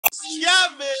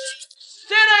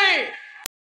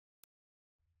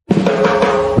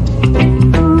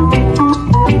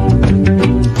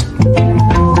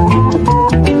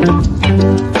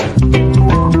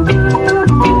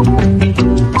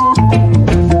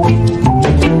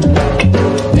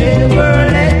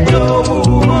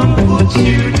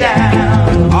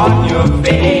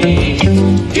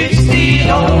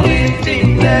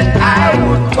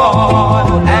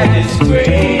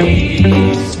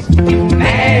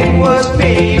man was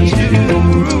made to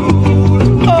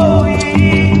rule. Oh,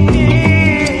 yeah,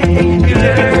 you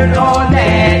learn all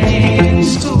that in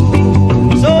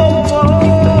school. So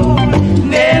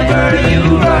never you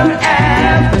run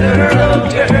after a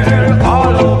girl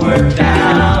all over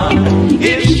town.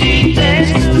 If she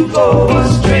tends to go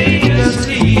astray, just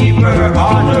leave her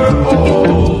on her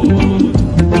own.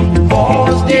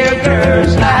 'Cause dear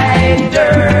girls like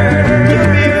dirt, you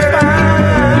will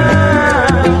find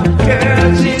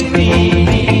girls in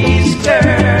mini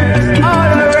skirts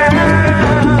all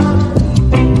around.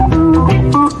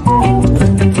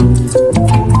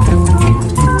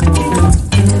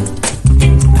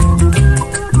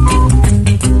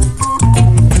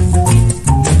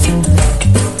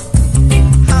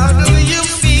 How do you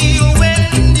feel when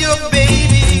your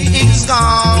baby is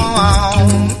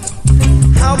gone?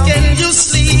 How can you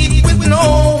sleep with no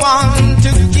one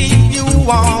to keep you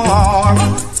warm?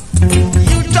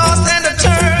 You toss and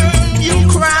turn, you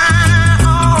cry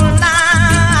all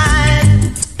night.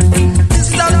 It's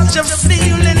such a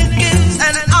feeling, it gives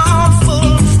an awful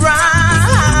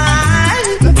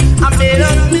fright. I made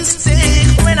a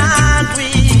mistake when I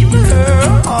grieved her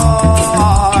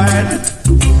heart.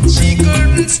 She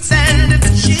couldn't stand it,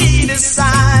 she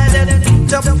decided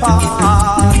to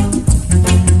part.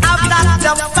 I've got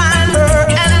to find her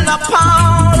and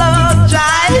apologize.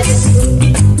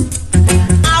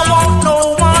 I want no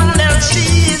one else,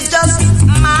 she's just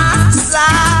my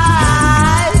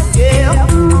side. Yeah.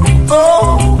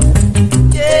 Oh,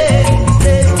 yeah,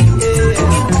 yeah, yeah.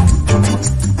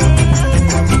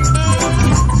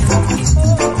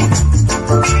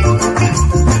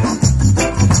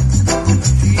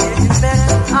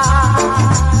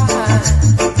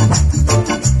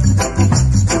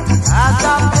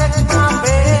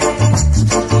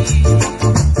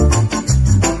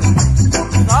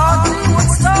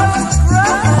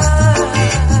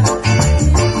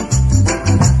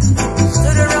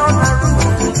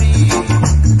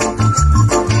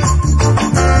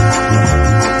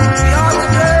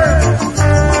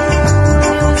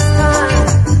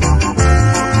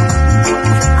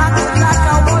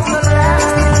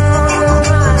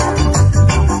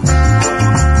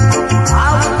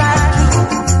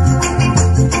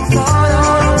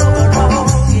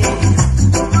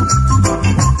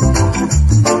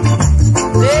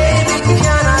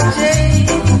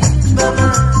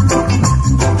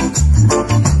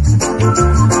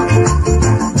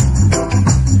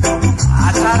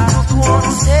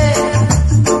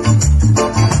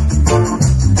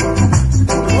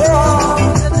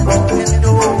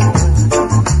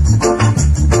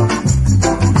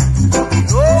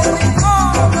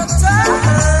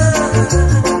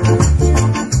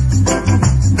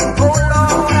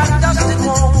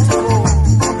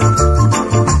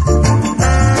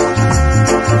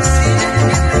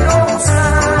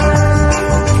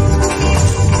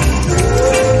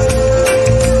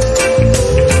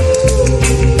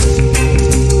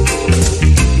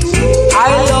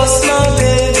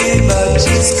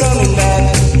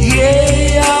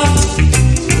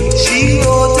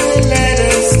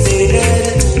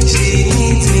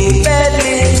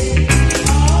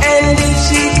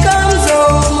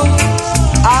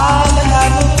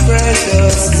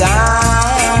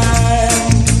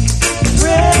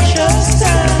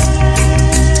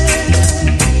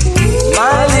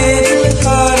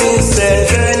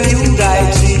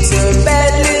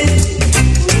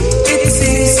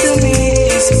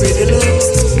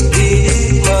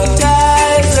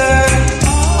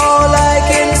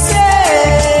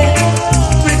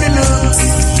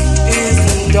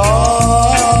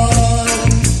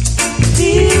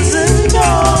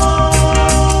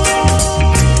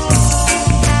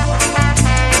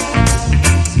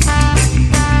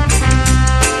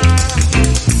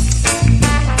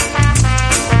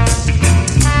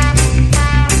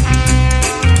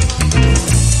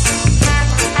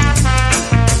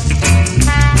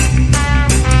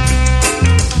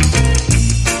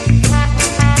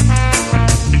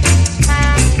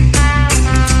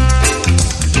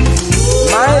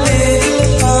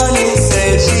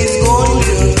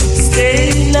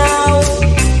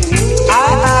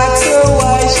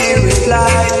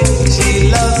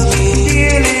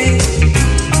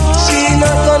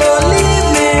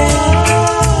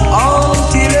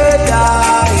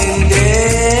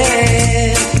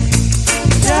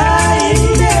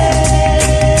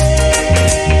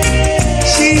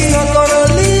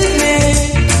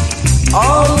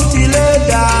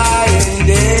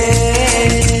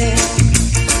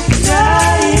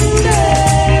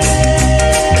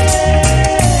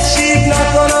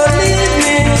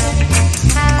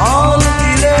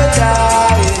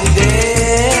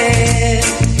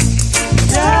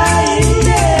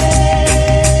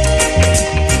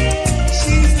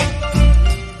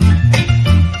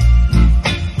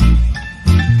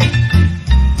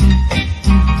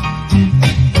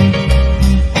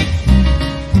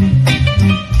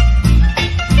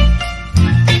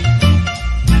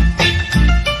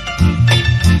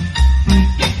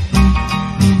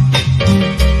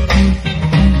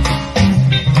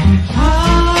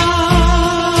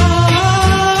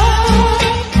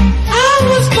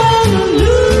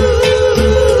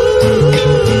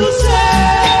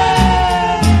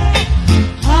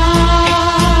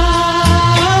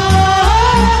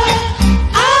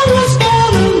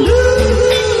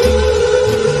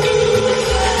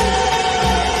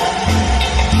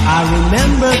 I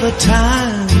remember the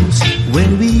times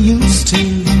when we used to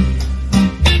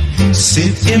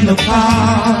sit in the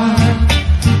park,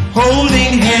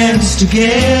 holding hands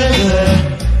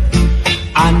together.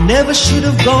 I never should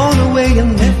have gone away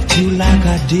and left you like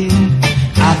I did.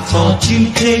 I thought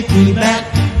you'd take me back,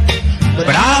 but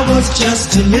I was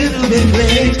just a little bit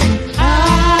late.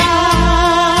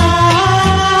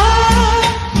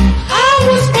 I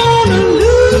was born a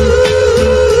loser.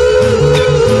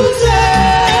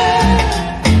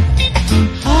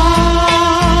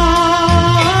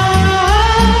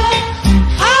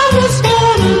 I was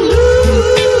born a loser.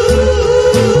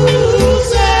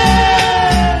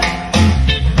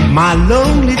 My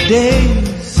lonely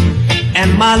days and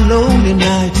my lonely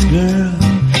nights, girl,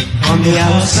 on the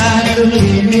outside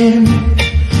looking in,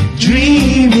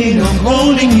 dreaming of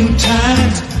holding you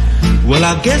tight. Well,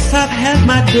 I guess I've had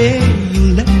my day,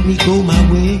 you let me go my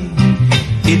way.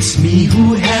 It's me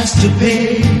who has to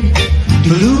pay,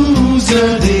 the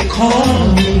loser they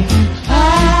call me.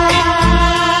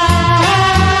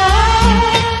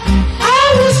 I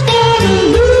was born a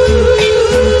loser.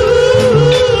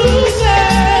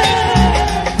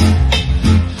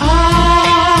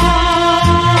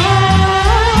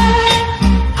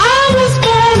 I was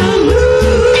born a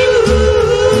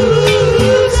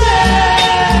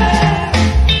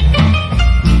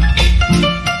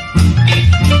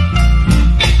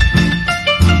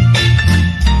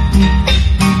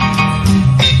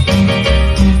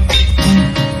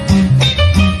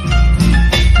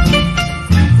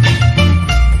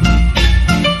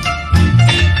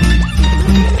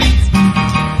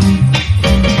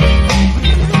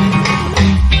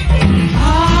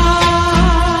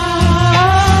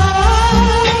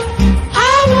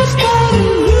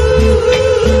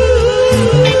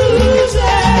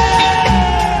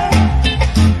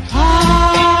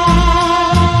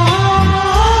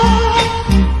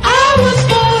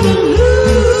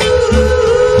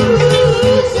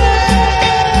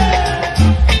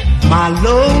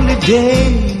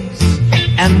days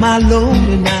and my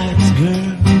lonely nights,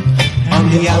 girl, on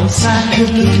the outside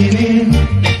looking in,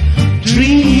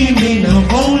 dreaming of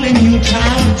holding you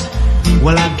tight.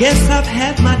 Well, I guess I've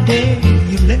had my day,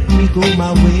 you let me go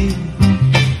my way.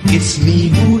 It's me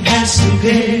who has to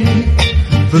pay,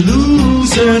 the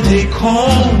loser they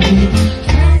call me.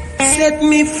 Set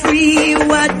me free,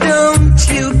 why don't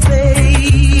you,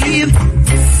 babe?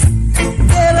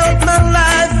 Fill up my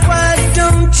life, why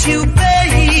don't you, babe?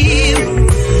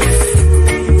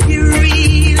 You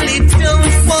really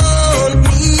don't want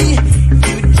me,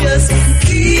 you just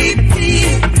keep me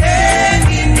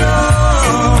hanging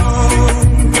on.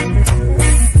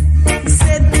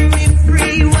 Set me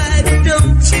free, why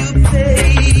don't you,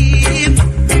 babe?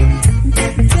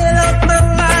 Fill up my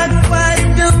life, why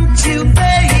don't you,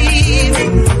 babe?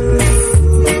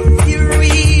 You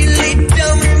really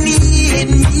don't need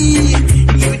me,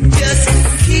 you just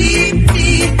keep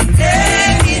me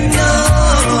hanging on.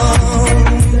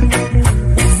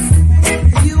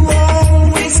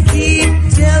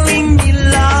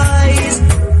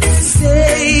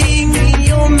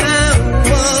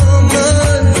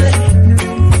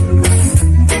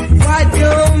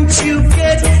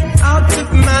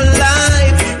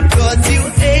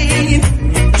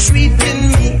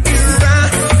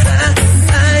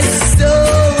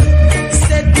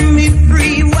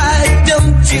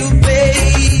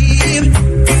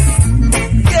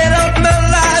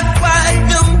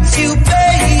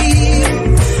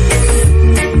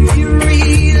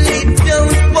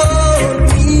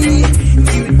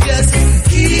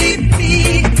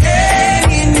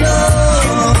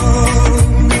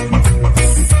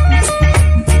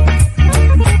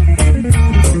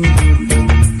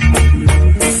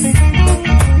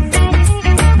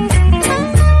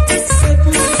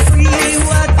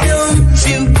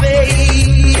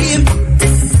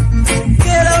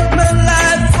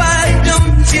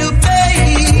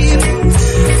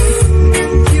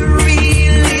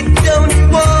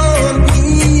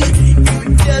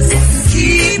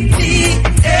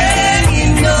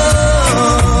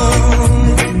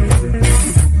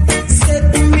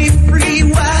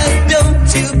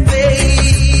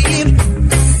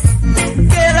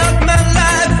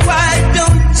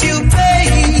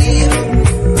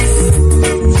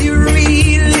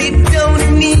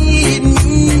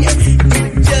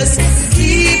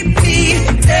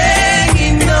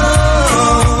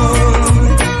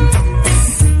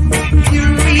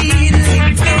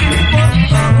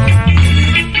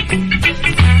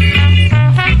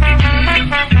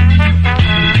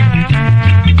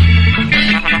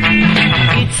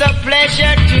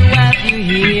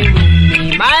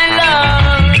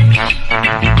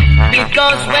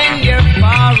 Because when you're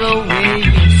far away,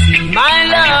 you see my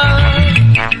love.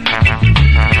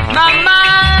 My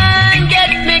mind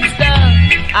gets mixed up.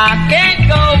 I can't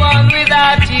go on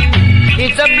without you.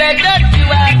 It's a pleasure to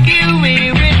have you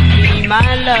here with me,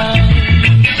 my love.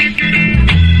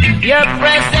 Your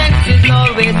presence is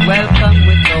always welcome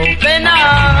with open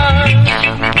arms.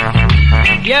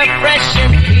 You're fresh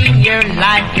and clean, you're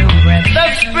like the breath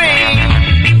of spring.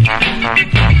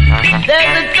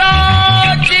 There's a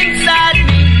torch inside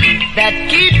me that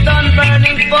keeps on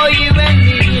burning for you and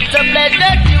me. It's a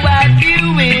pleasure to have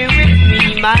you here with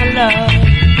me, my love.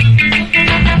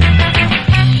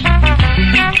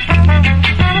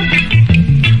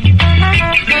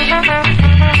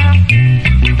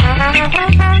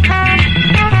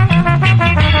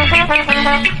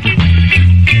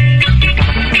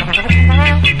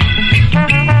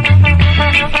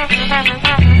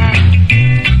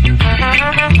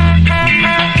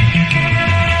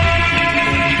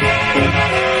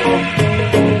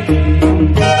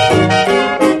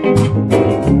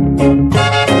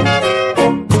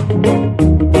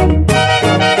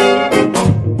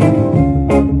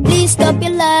 Please stop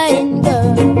your lying,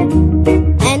 girl,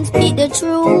 and speak the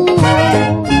truth.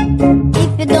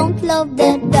 If you don't love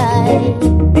that guy,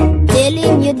 tell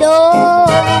him you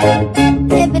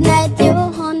don't. Every night you're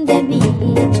on the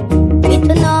beach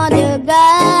with another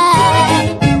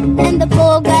guy, and the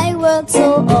poor guy works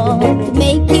so hard to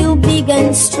make you big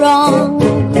and strong.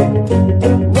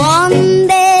 One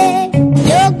day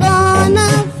you're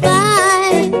gonna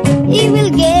find he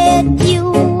will get you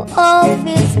off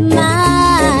his mind.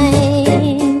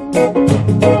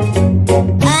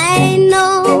 I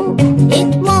know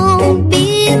it won't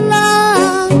be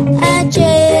long, a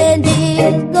change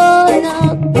is gonna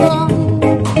come.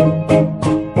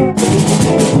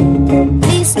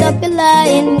 Please stop your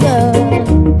lying, girl,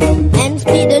 and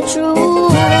speak the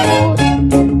truth.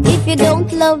 If you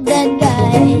don't love that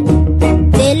guy,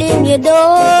 tell him you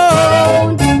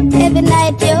don't. Every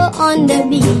night you're on the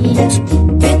beach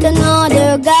with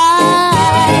another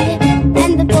guy,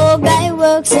 and the poor guy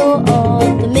works so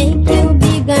hard to make you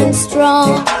big and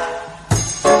strong.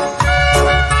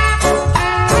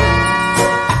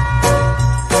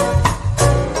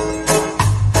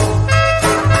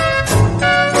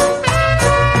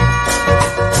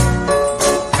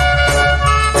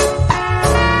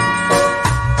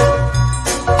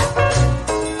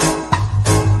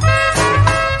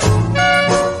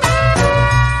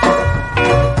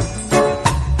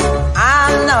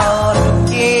 I'm not a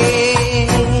king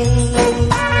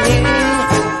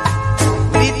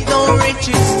with no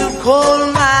riches to call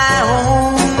my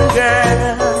own,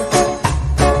 girl.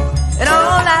 And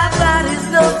all I've got is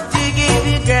love to give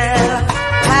you, girl.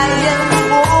 I am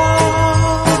poor.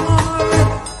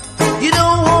 You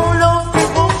don't want love,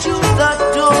 won't you the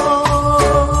door?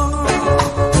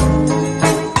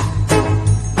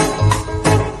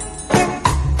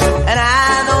 And I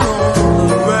don't know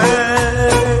the world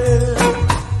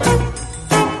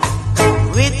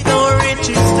with no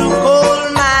riches to call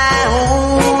my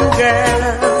own,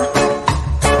 girl.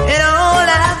 And all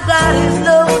I've got is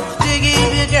love to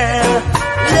give you, girl.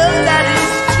 Love that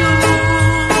is true.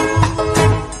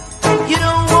 You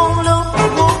don't want love,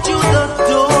 won't you the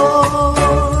door?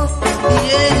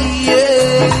 Yeah, yeah.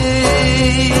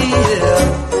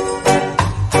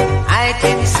 I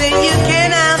can say you can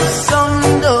have some,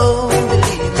 don't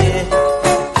believe me.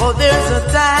 But there's a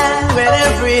time when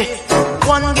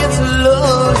everyone gets low.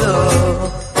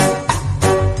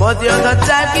 But the other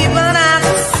type keep on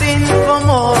asking for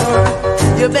more.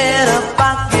 You better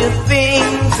pack your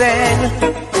things and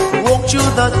walk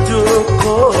through the door,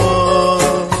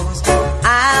 'cause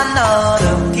I'm not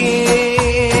a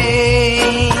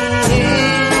king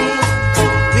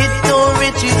with no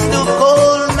riches to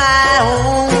call my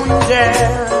own,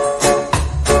 girl.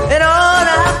 And all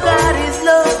I've got is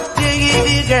love to give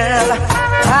you, girl.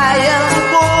 I am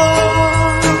poor.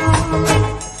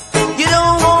 You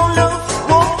don't want love,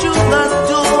 won't you the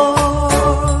door?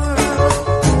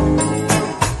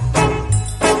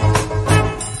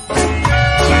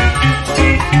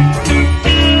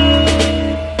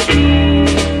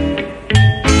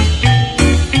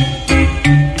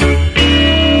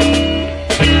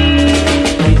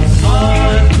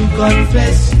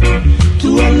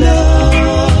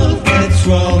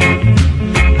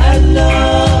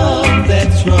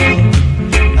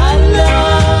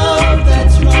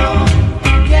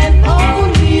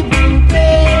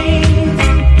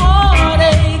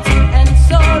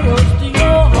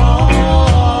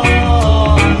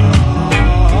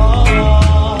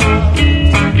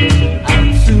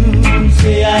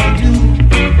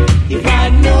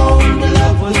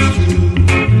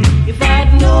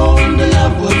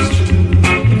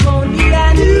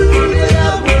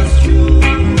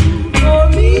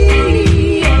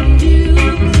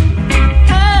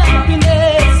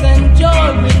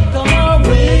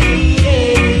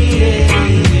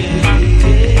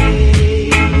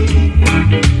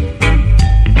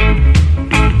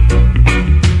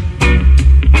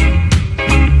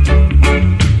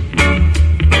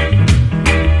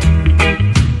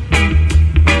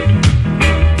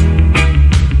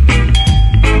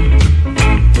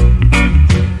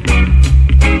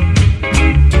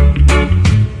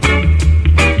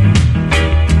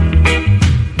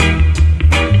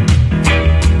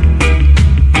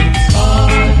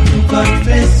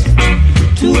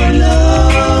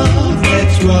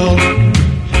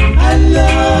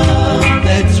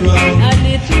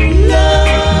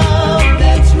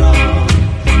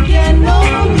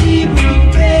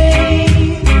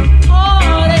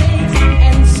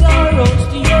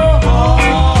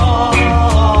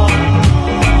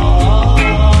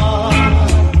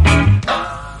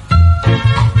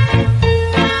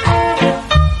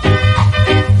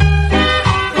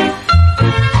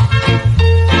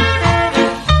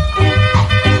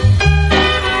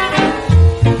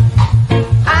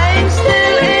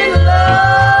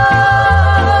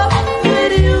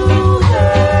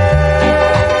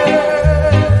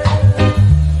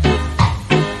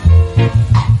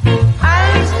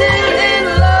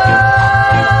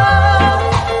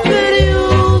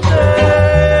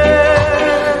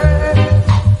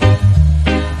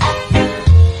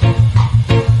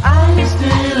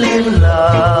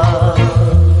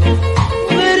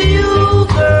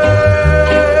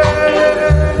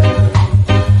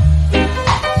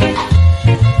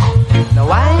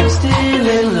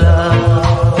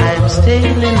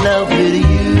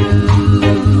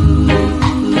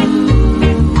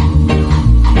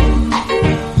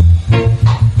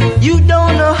 You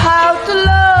don't know how to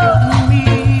love me,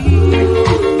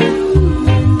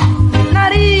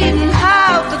 not even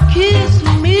how to kiss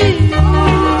me.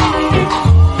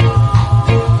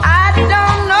 I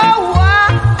don't know why,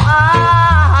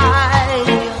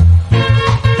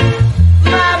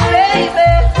 my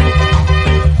baby.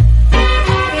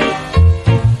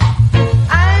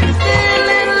 I'm still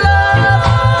in love.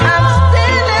 I'm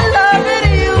still in love with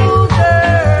you,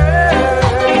 girl.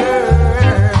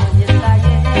 Yes, I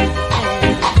am.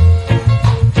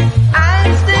 I'm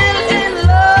still in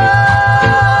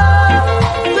love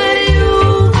with you,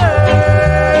 girl.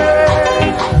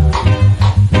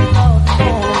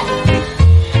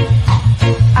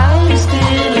 I'm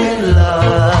still in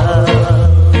love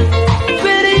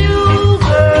with you,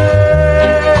 girl.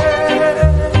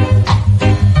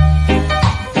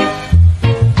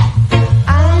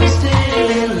 I'm still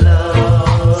in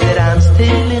love. Said I'm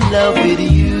still in love with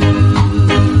you.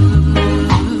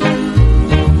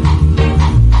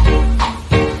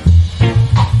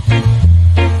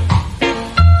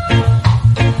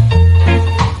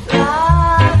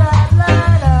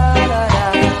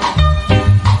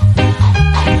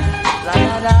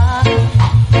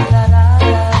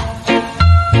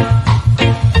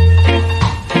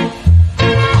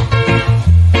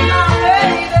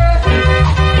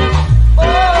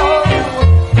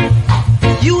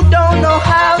 You don't know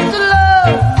how to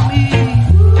love me,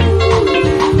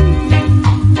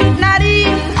 not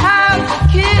even how to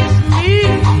kiss me.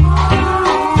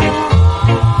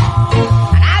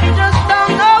 And I just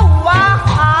don't know why.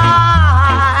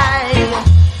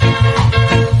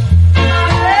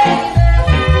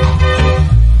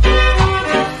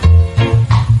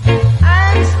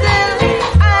 I'm still in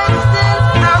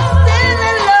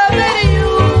love with you,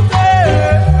 girl.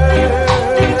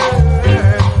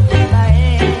 Yes, I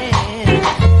am.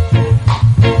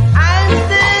 I'm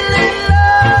still in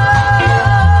love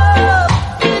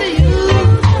with you,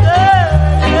 girl.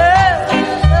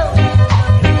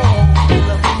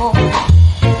 Love you more.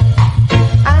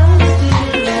 I'm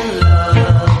still in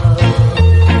love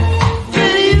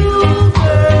with you,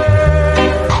 girl.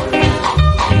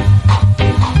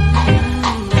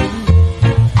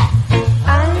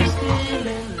 I'm still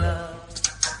in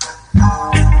love.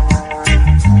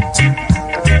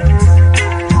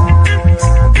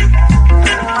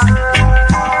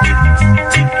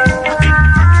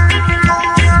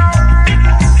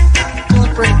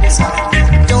 Don't break this heart.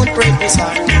 Don't break this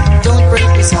heart. Don't break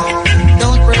this heart.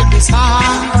 Don't break this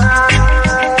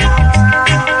heart.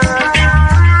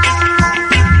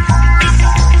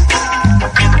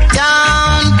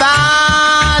 Down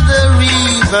by the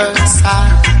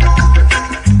riverside.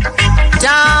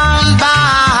 Down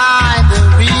by the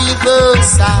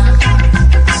riverside.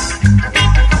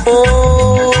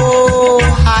 Oh,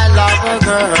 I love a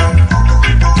girl.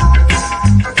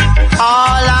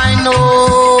 All I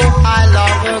know, I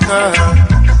love a girl.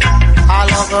 I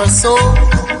love her so.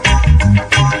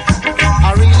 I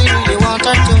really, really want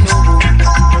her to know.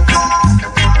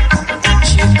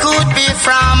 She could be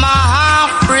from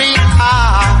Africa.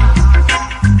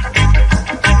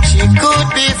 She could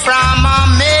be from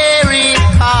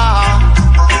America.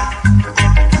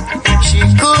 She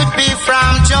could be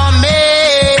from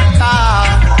Jamaica.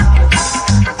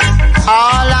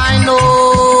 All I know,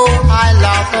 I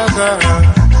love a girl.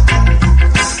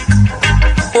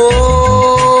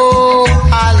 Oh,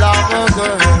 I love a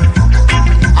girl.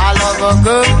 I love a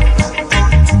girl.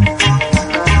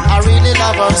 I really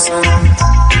love her so.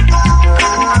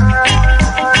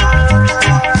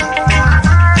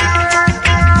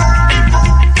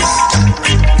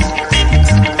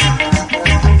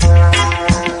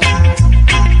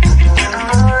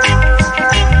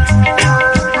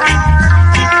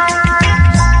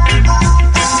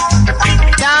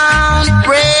 Down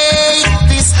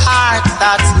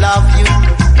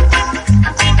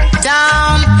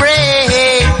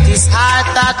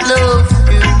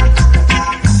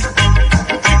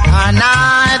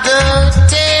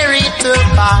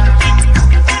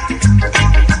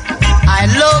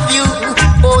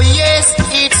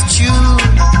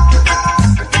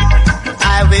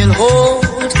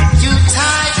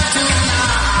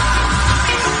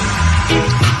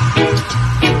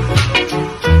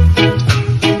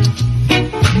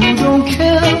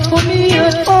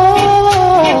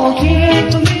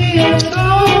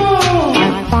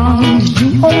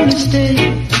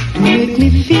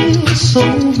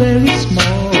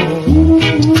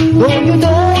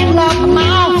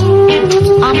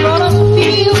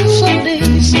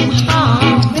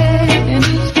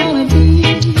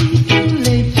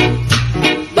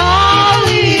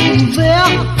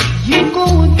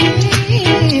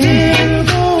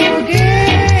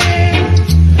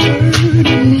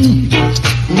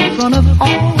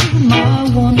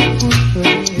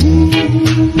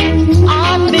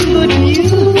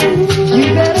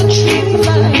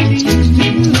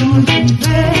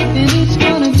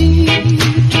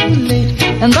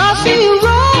And I see you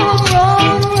run,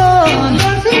 run, run.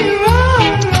 I see you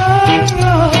run, run,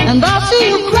 run. And I see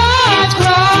you cry,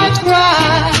 cry,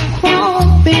 cry, cry,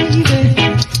 baby.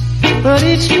 But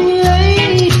it's too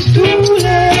late,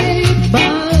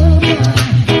 bye-bye.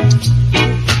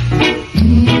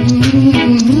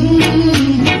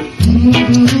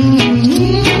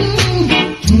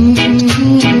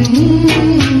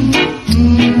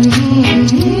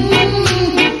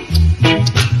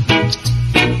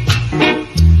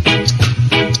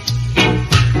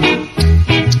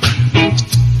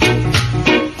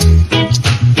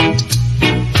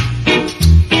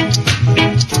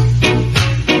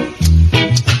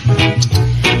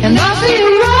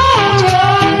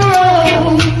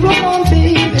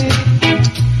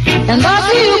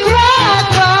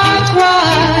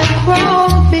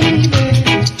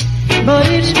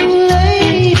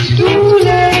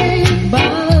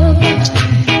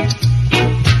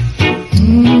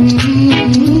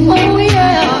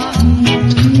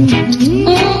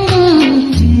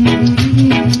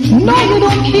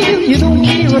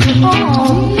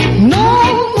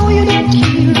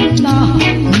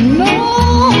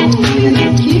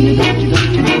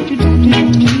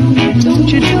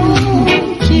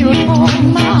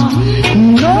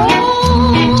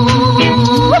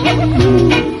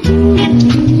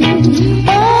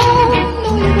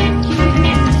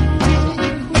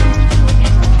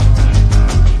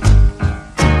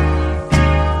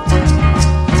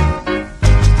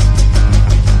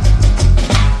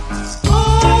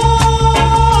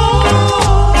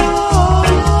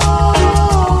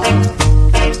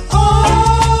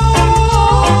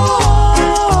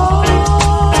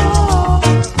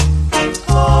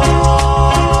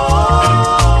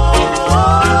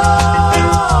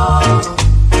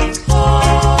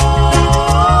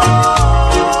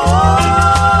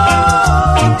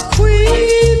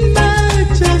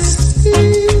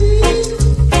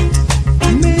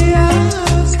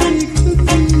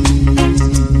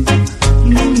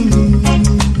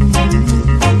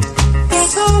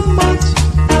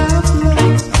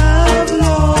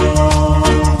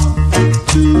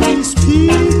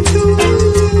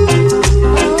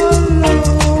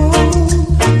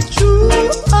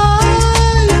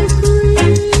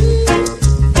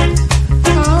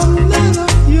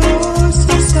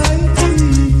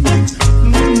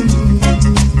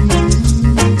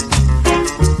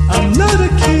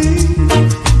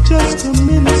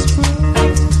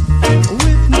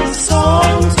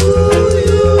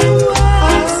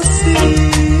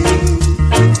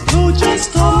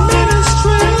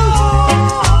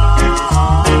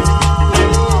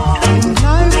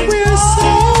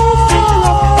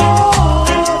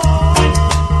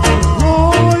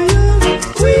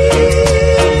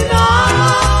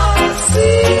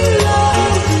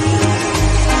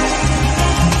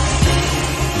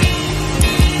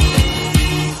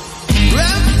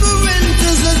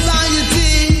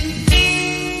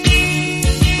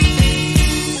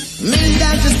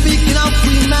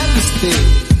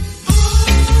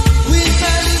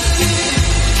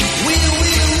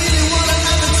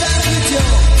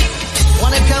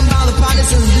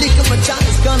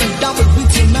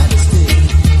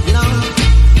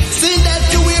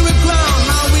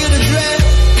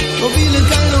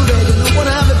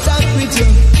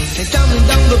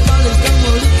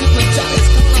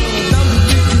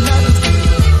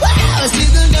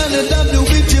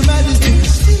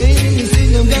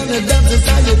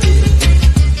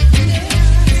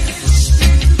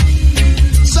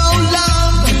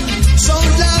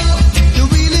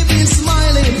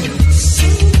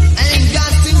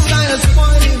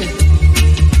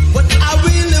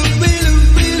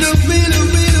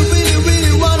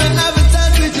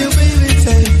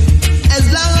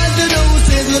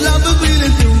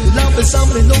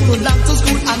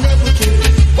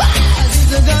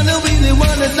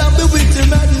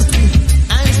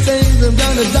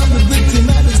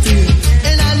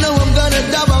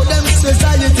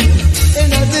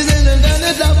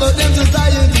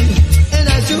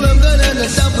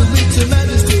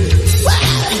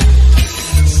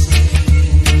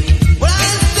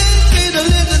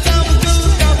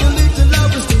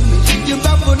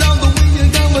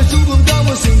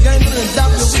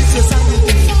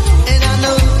 And I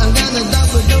know I'm gonna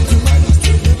double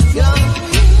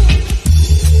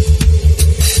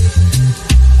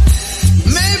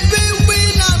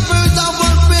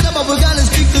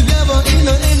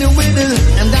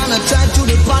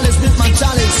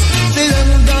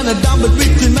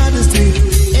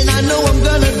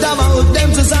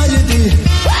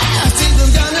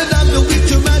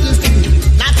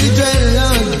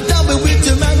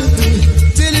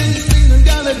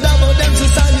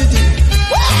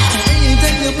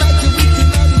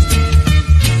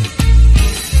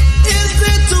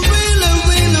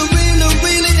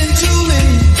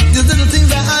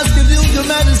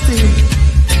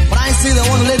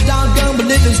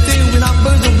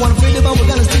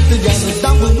strictly gonna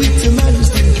double with your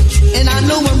majesty. And I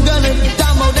know I'm gonna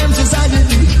download them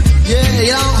society. Yeah,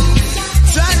 you know.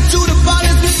 Try to the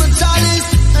police with brutalities.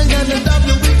 I'm gonna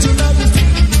double with your majesty.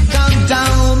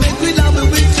 Downtown, make me double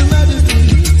with your majesty.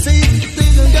 See,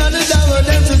 think I'm gonna double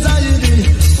them society.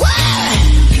 Why?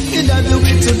 You double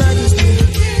with your majesty.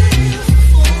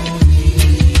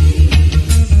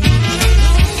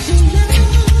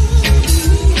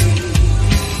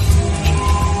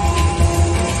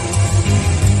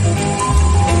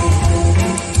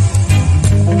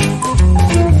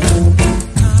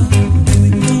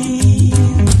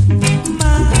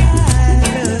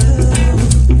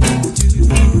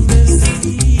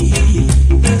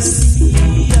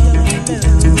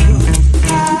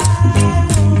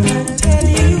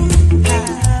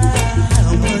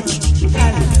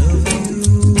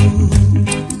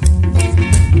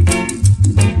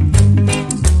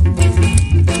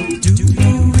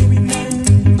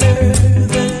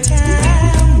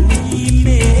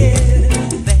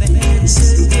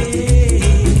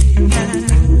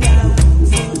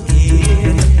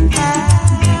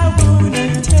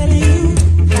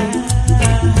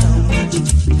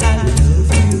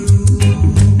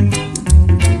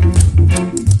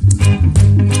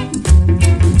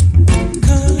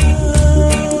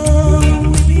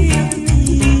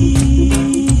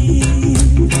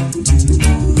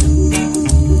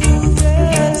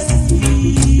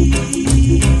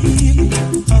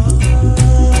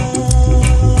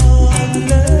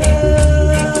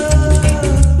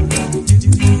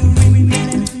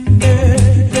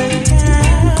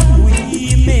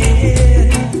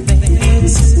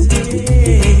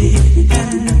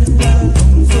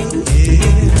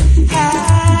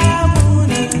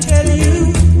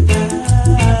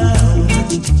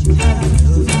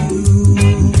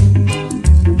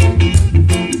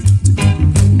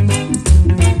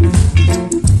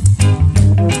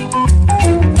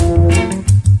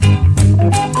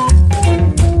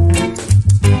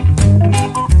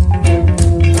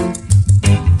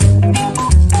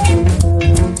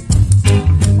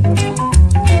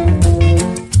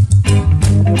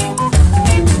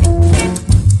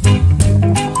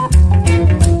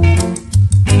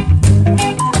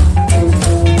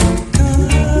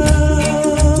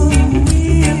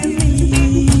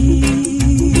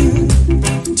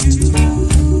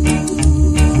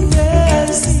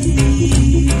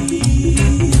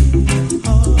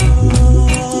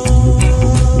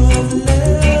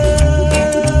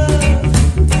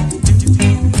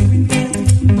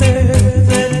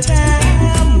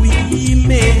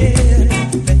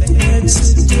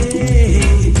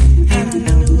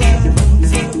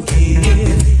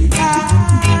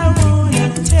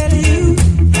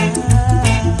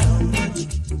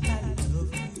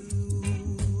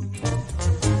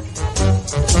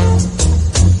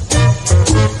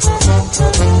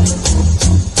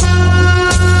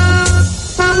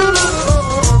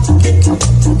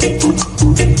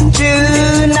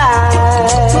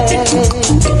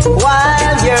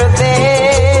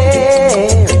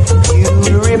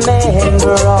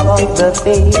 the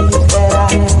things that I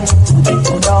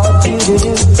taught you to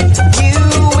do. You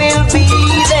will be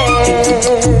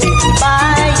there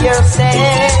by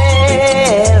yourself,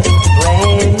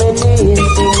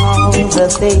 reminiscing all the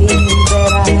things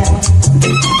that I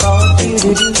taught you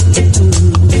to do.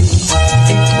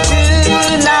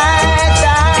 Tonight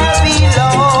I'll be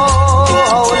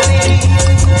lonely,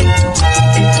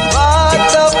 but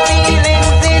the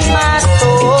feelings in my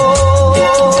soul,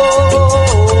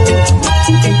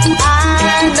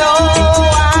 I know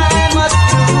I must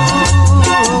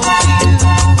lose you.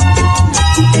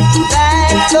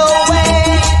 That's the way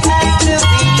it has to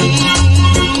be.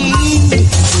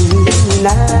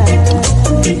 Tonight,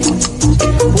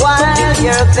 while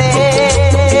you're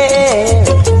there,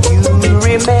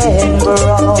 remember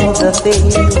all the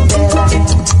things that I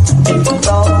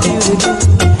taught you to do.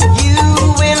 You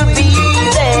will be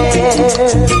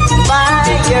there by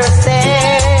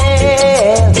yourself,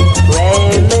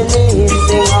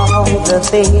 reminiscing all the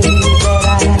things that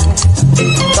I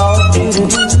taught you to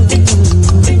do.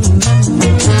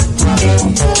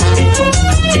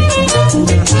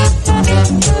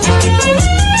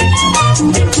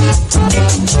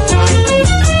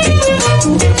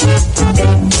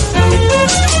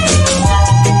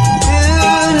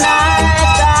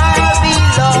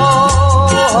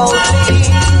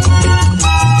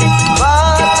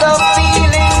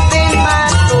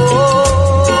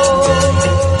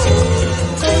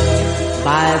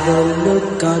 The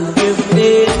look on your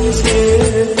face,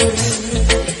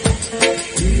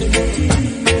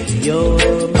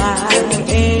 you're my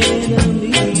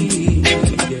enemy,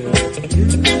 girl.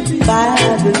 By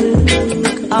the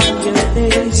look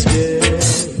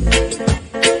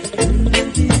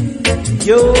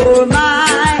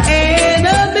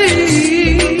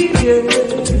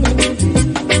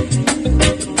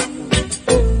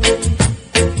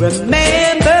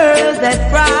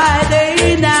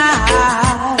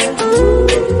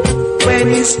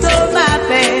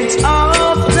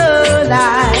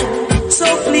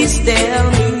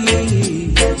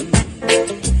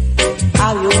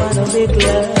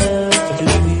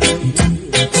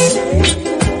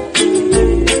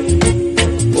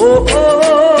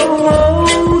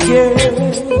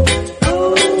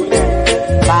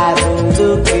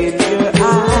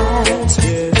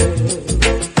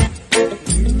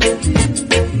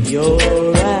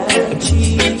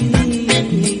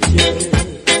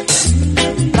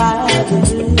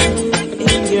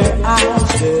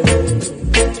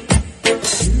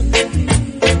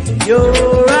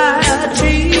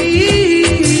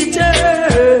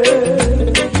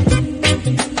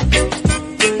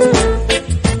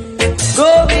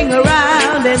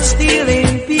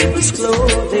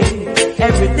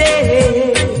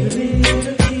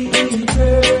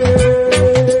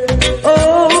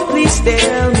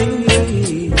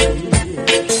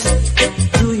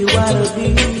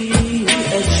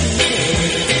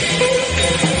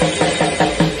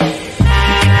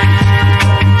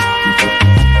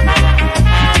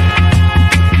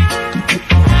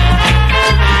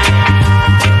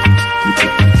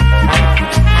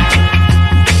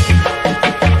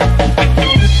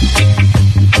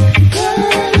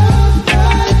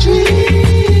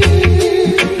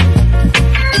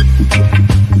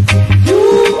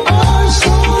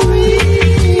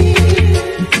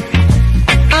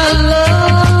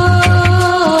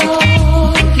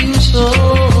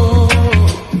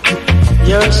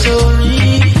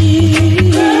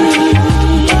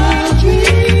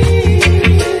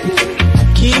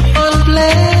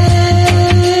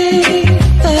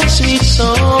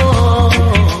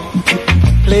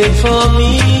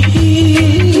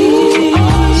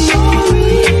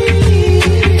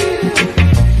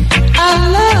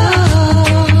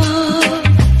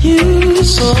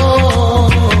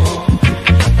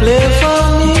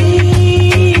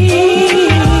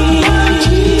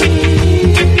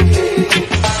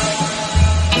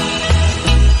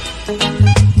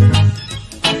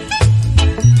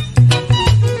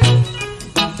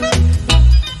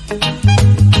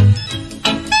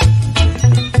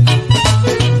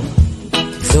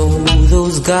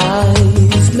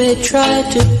guys may try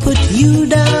to put you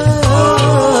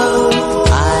down,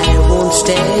 I won't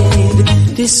stand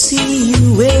to see you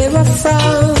wear a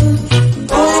frown.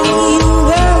 When you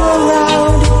were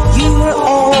around, you were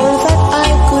all that I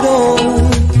could own.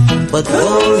 But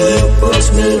though you put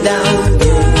me down,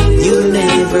 girl, you'll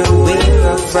never wear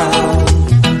a frown.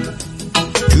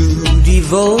 True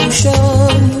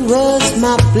devotion was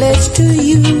my pledge to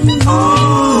you,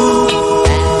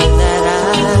 and that I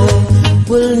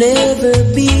will never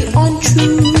be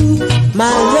untrue.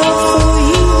 My love for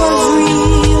you was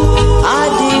real, I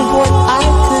did what I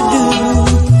could do.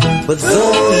 But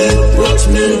though you put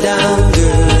me down,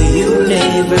 girl, you'll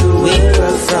never wear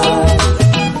a frown.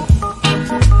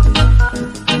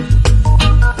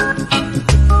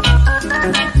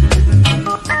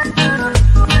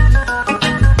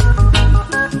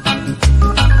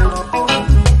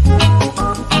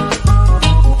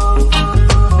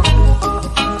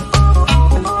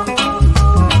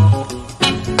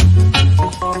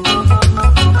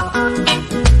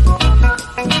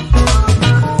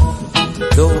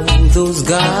 Those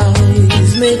guys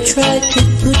may try to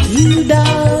put you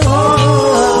down,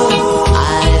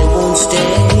 I won't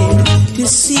stand to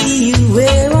see you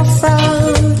wear a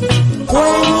frown.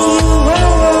 When you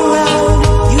were around,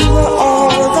 you were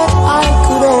all that I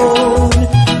could own.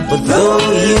 But though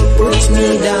you put me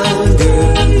down,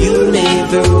 girl, you'll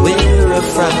never wear a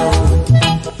frown.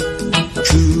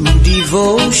 True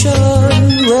devotion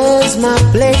was my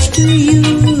pledge to you,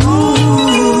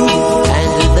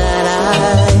 and that I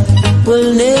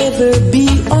will never be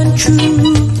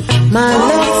untrue. My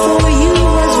love for you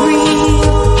was real,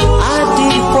 I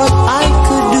did what I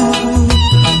could do.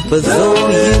 But though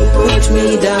you put me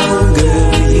down,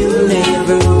 girl, you'll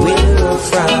never wear a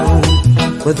frown.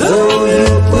 But though you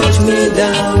put me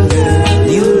down, girl,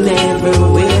 you'll never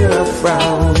wear a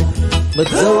frown. But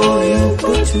though you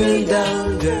put me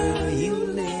down, girl,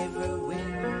 you'll never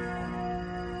wear a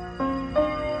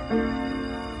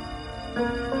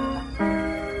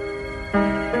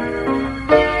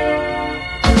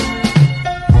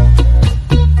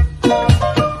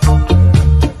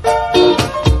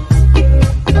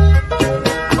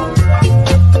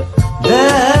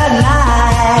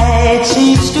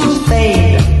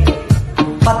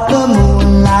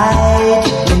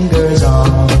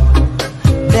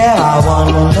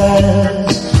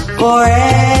for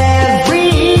everyone.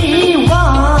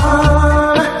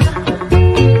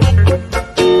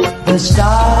 The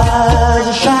stars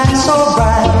shine so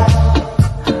bright,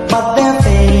 but they're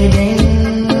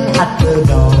fading at the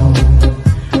dawn.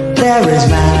 There is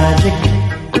magic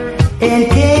in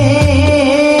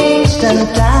Kingston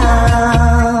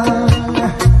town.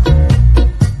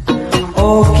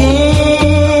 Oh,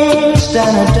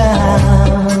 Kingston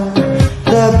town,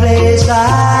 the place I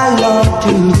love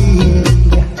to be.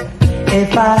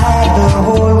 If I had the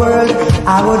whole world, I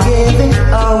would give it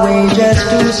away just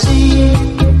to see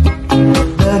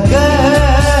the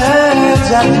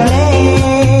girls at play.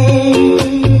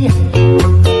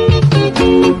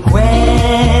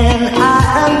 When I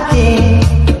am king,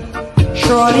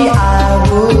 surely I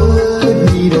would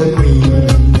need a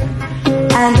queen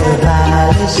and a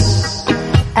palace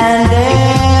and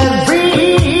everything.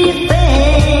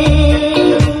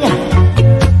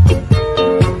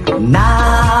 Now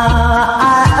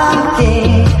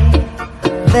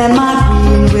then my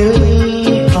queen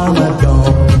will come at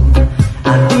dawn,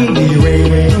 and we'll be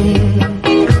reigning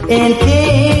in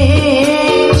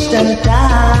Kingston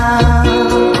town.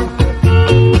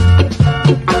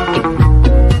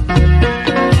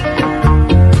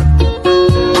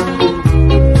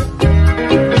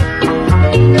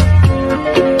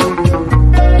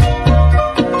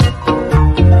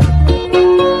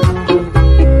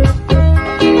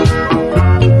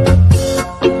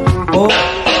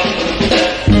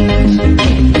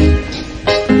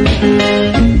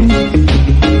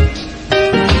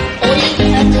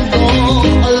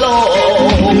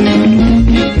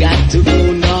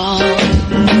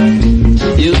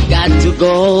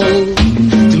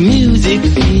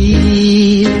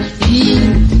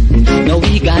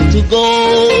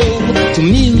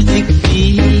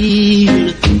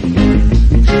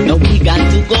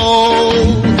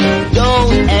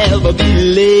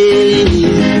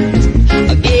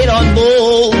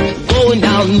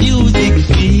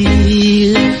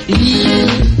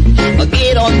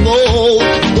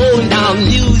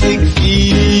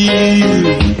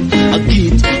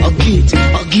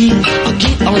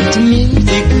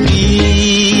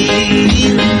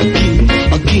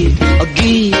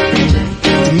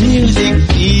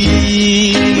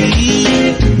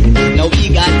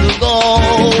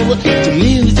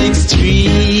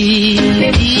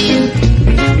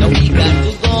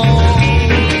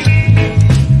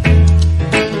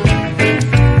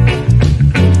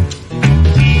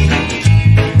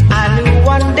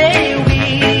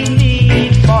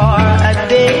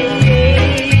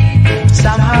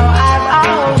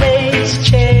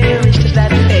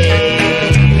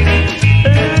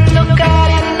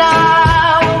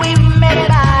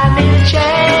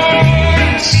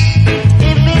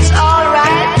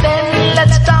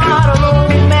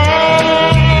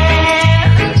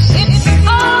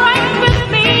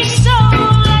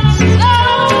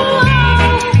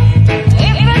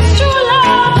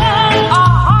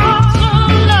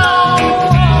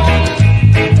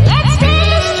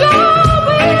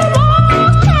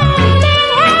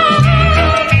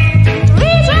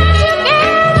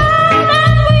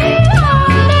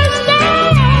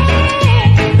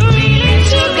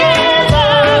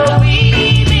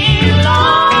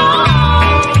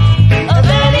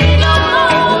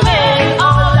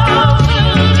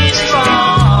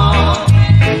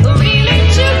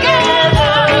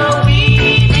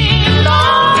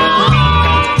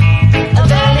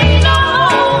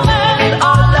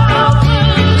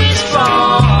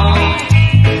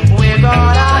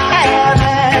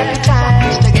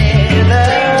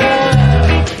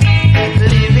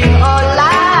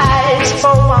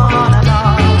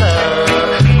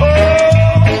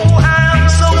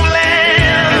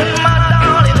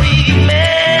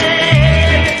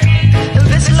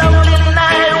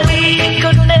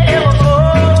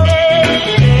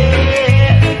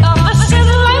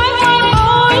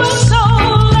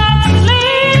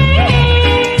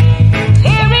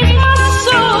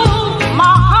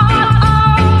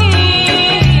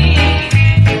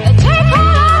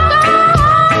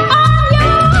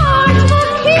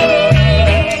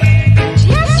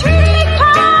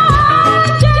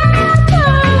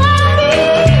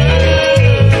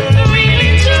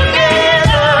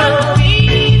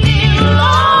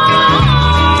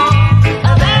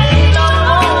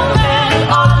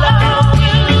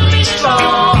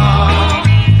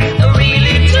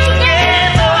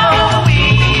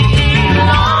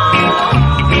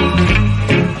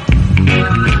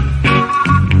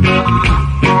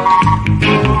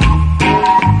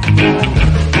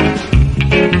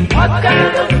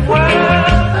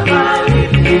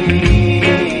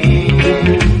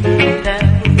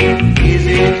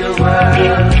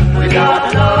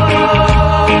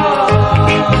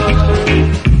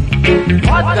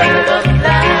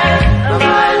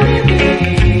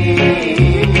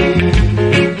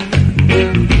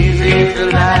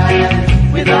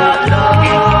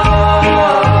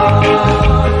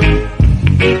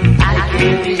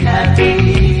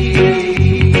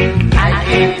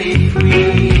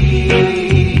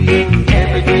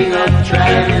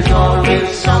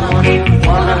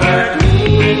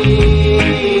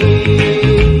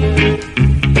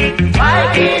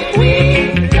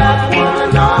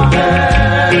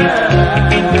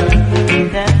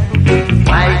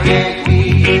 can't we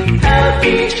help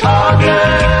each other?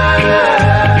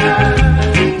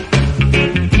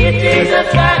 It is a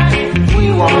fact we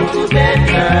want to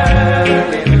better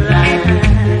in life,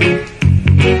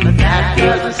 but that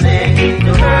doesn't say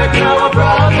to hurt our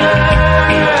brother.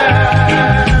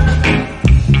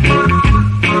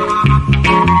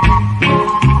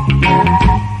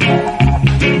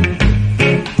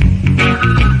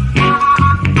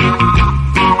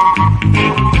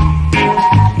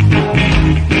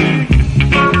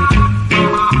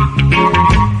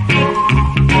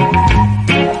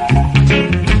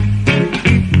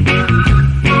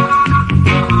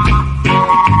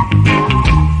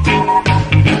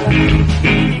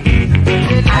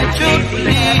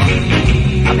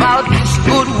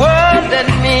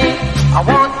 I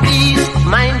want peace of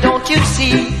mind, don't you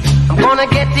see? I'm gonna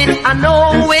get it, I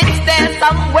know it's there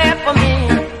somewhere for me.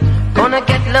 Gonna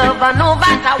get love, I know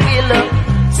that I will.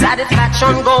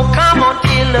 Satisfaction gon' come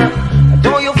until.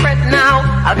 Don't you fret now,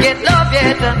 I'll get love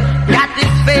yet. Got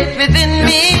this faith within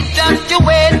me, just you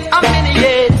wait a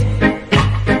minute.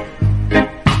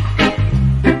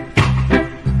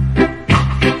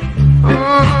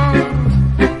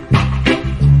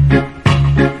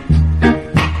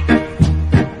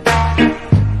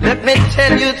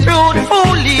 Tell you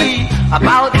truthfully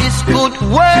about this good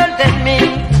world and me.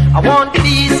 I want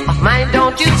peace of mind,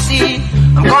 don't you see?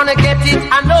 I'm gonna get it,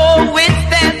 I know it's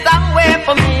there somewhere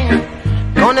for me.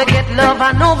 Gonna get love,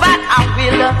 I know that I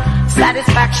will.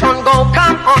 Satisfaction gon'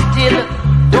 come until.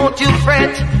 Don't you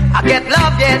fret, I get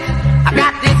love yet. I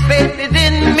got this faith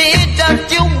within me,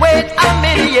 just you wait a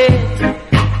minute.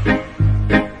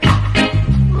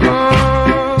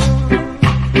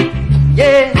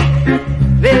 Yeah,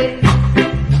 babe.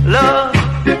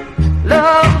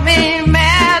 Love me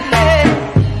madly.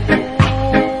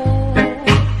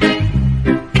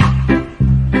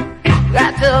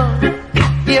 Got to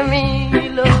give me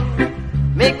love,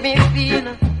 make me feel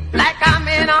like I'm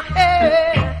in a head.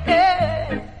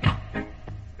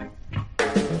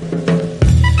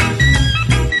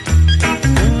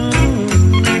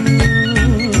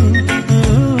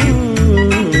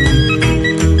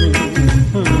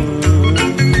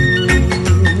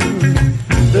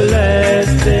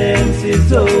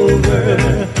 Over,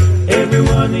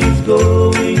 everyone is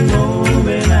going home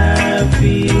and I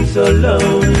feel so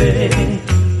lonely,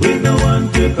 with no one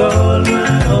to call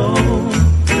my own.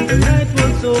 The night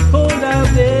was so cold out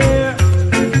there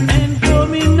and for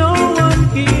me no one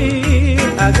here.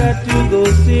 I got to go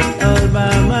sit all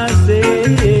by myself.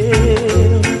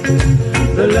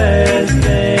 The last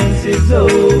dance is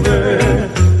over,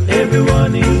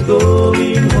 everyone is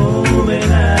going home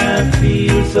and I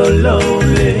feel so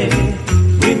lonely,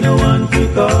 no one to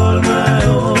call my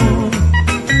own.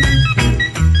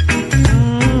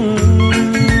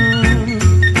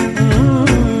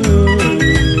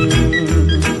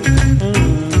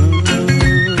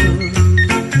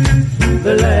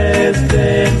 The last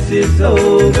dance is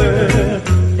over,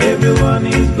 everyone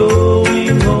is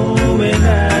going home and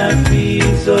I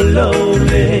feel so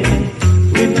lonely,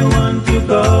 with no one to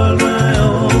call my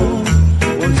own.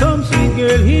 Won't some sweet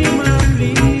girl hear my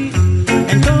plea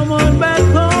and come on back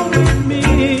home with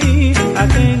me? I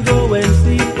can't go and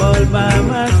sleep all by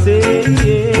myself.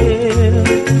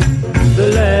 The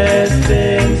last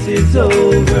dance is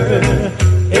over,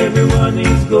 everyone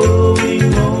is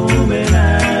going home and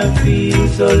I feel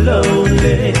so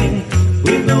lonely,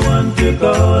 with no one to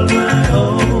call my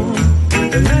own.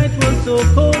 The night was so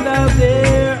cold out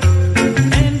there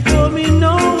and for me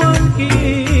no one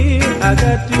here. I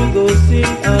got to go sit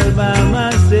all by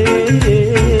myself.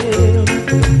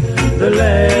 The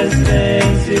last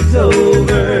dance is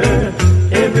over,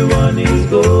 everyone is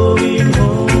going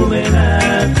home and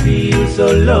I feel so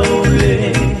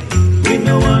lonely, with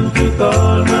no one to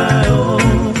call my own.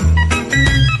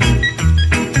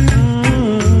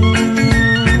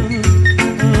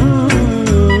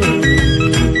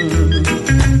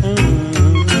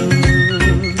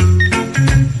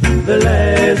 The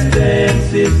last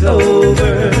dance is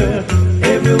over,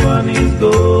 everyone is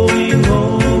going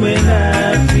home and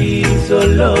I feel so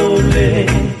lonely,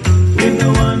 with no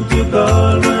one to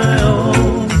call my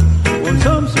own. Won't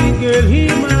some sweet girl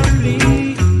hear my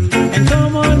plea and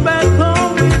come on back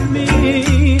home with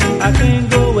me? I can't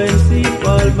go and sleep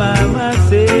all by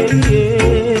myself.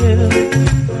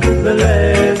 The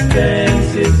last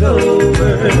dance is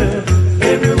over,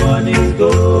 everyone is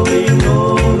going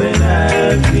home and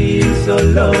I feel so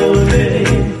lonely,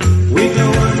 with no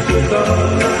one to call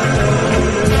my own.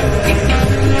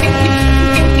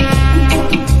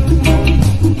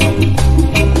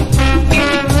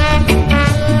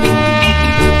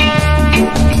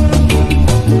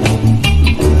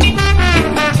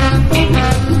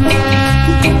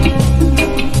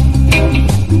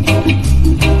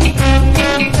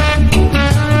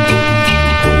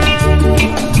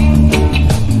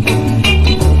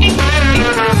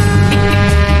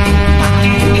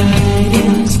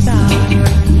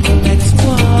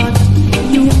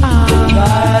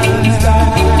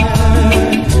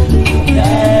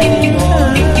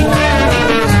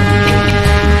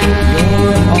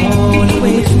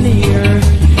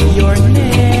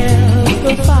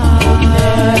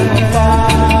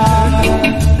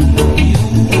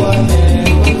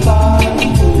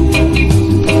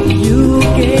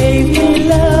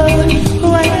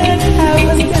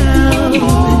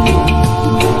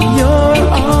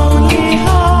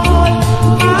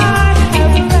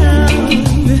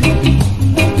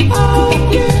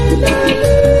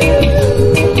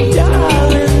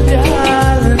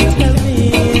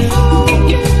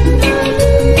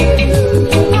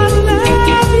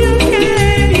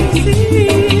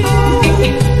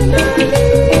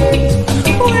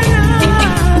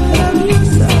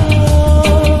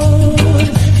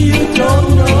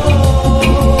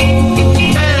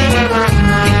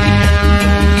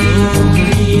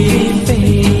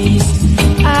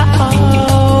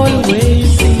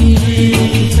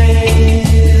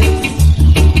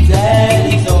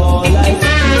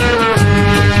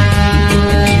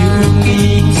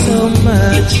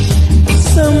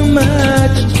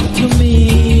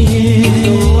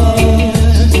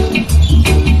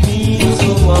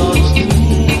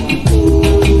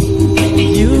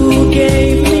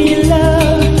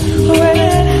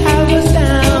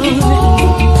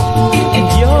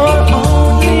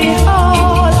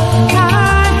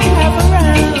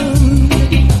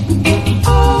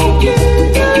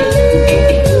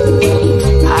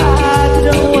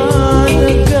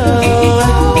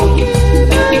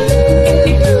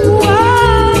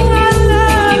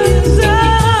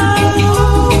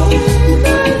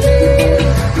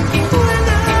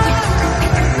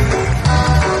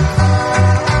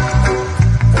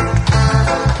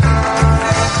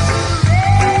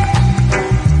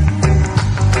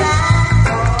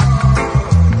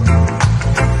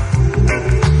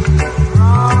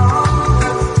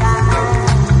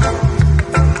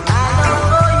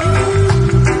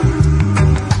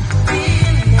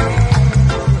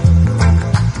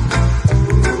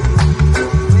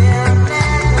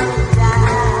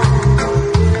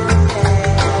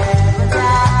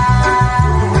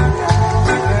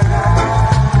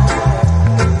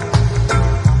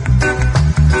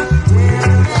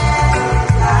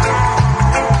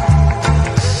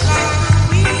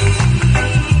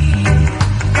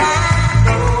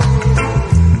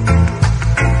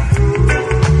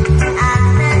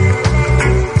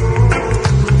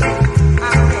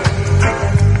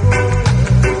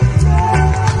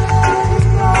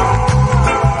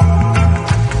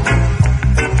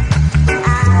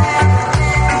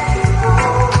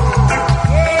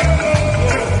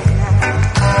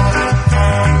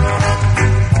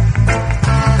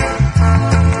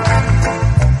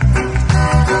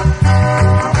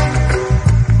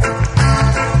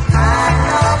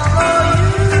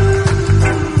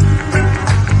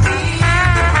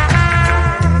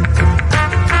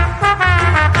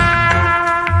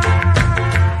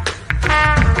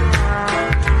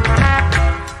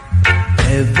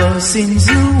 blessings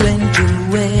you went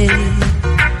away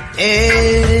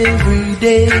every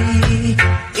day.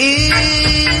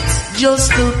 It's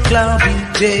just a cloudy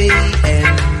day,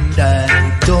 and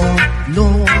I don't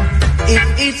know if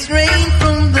it's rain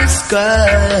from the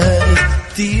skies,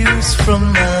 tears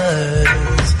from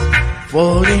eyes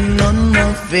falling on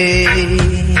my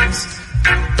face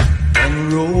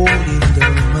and rolling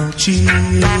down my cheek.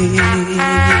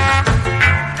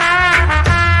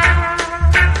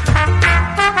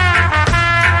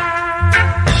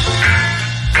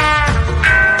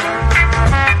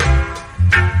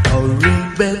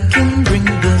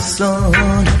 Sun,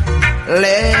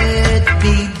 let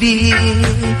me be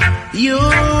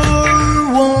your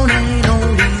one and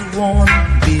only one.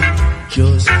 Be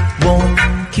just one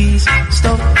kiss,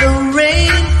 stop the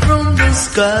rain from the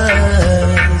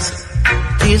skies,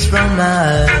 tears from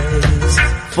eyes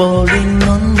falling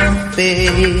on my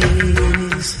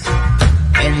face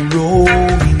and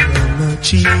rolling down my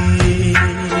cheek.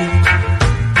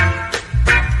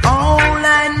 All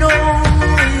I know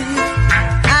is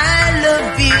I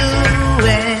love you,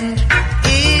 and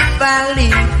if I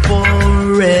live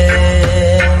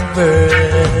forever,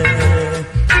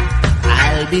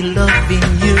 I'll be loving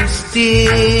you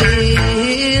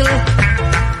still.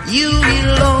 You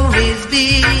will always be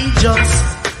just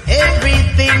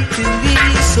everything to me.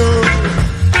 So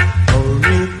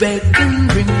hurry back and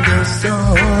bring the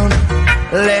sun.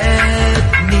 Let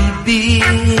me be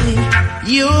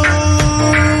your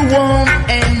one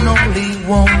and only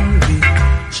one.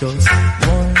 Just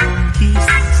one kiss,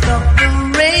 stop the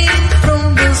rain from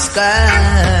the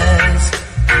skies,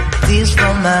 tears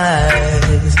from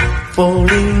eyes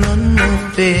falling on my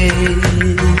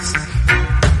face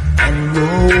and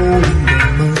rolling down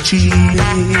my cheek.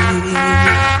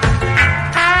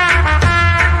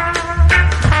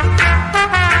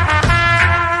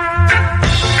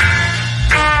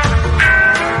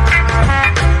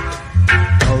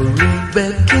 Hurry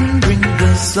back and bring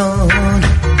the sun.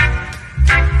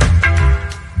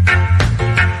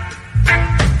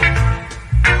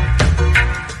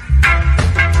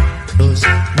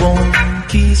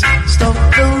 Stop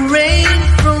the rain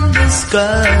from the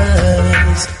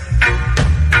skies,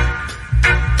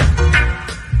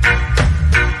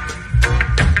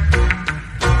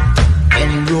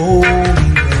 and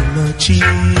rolling down my cheek.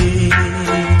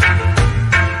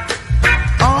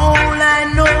 All I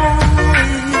know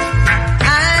is I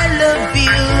love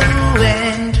you,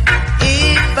 and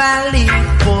if I live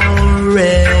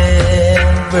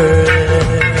forever,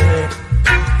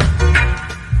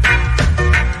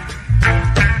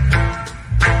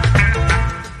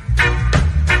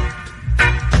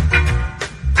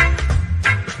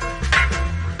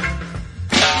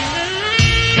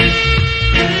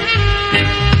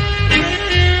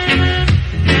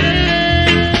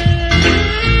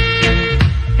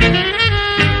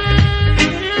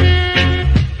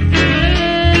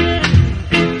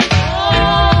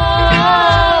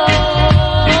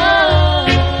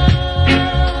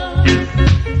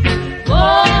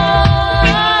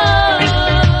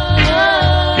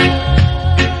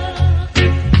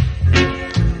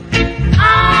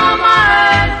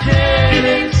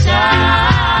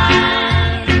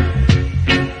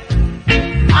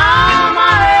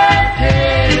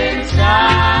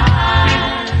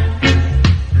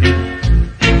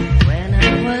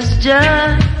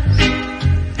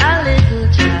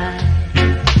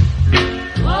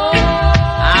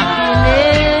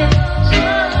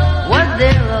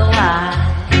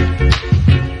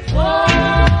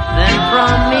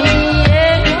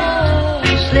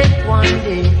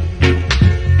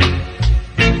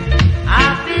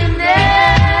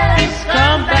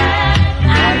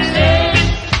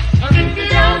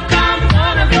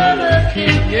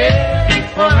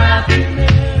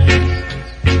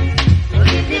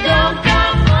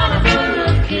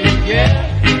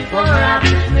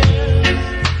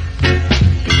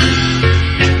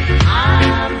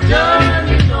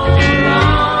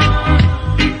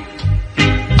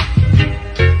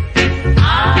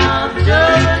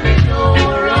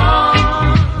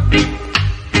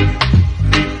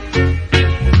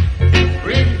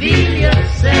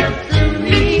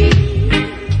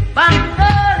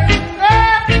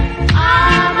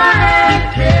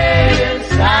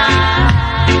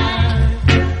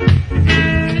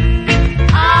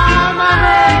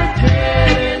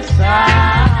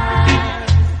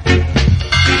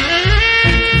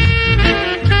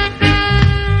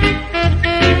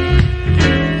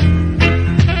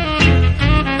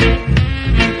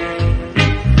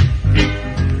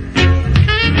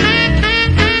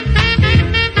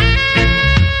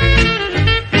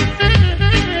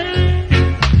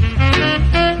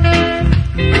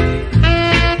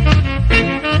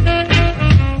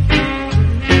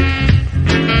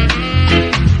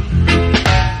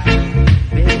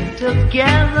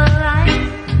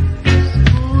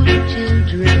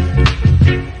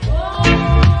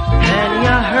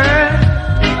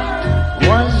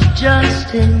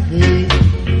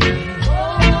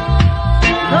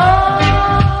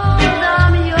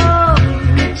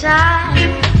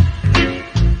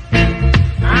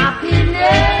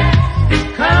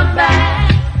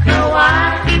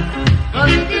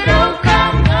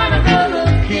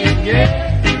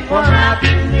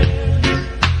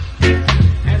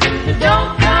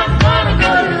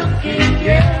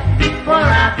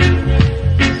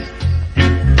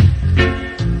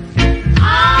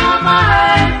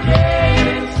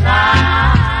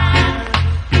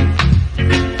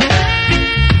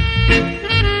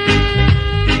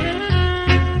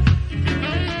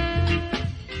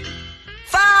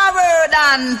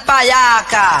 than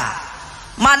Payaka,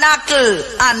 Manakal,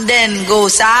 and then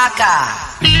Gosaka.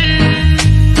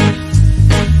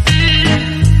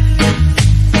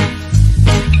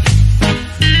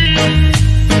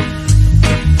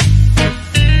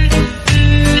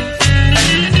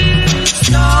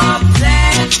 Stop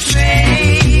that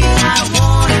train, I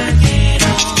wanna get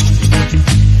on.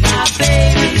 My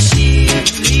baby,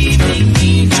 she's leaving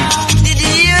me now. Did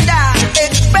you hear that?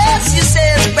 Express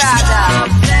yourself, brother.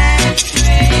 Stop that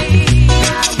train,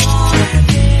 I wanna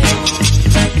get on.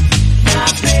 My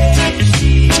baby,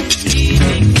 she's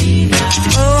leaving me now.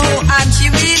 Oh, and she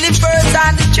really first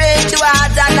on the train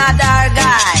towards another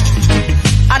guy.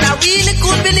 And I really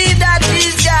couldn't believe that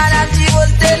she's gone and she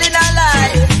was telling a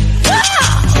lie.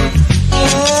 Wow!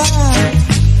 Oh,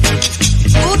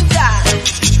 good God.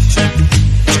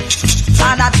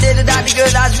 And I tell you that the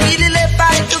girl has really left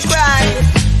by to cry.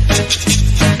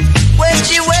 When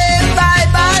she waved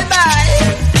bye, bye,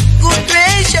 bye. Good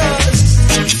gracious.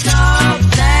 Stop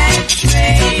that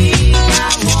train,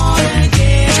 I wanna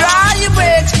get on. Try your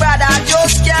brakes, brother, I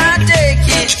just can't take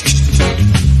it.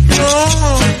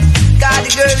 Oh, God,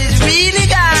 the girl is really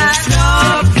gone.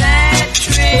 Stop that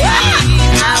train,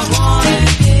 I wanna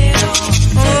get on.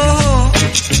 Oh,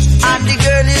 and the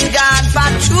girl is gone for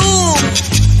true.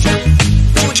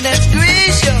 Goodness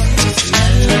gracious.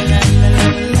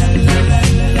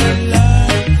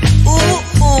 Ooh,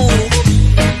 ooh.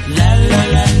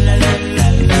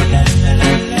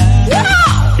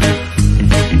 Wow.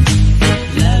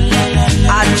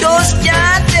 I just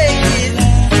can't take it.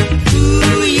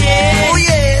 Ooh, yeah. Oh,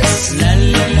 yes.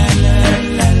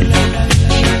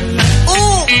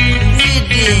 Ooh,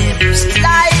 rhythm,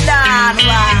 slide on,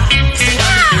 wow.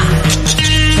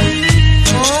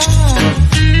 Oh.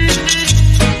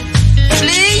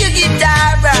 Play your guitar,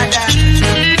 brother.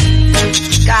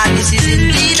 God, this is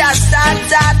indeed a sad,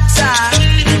 sad song.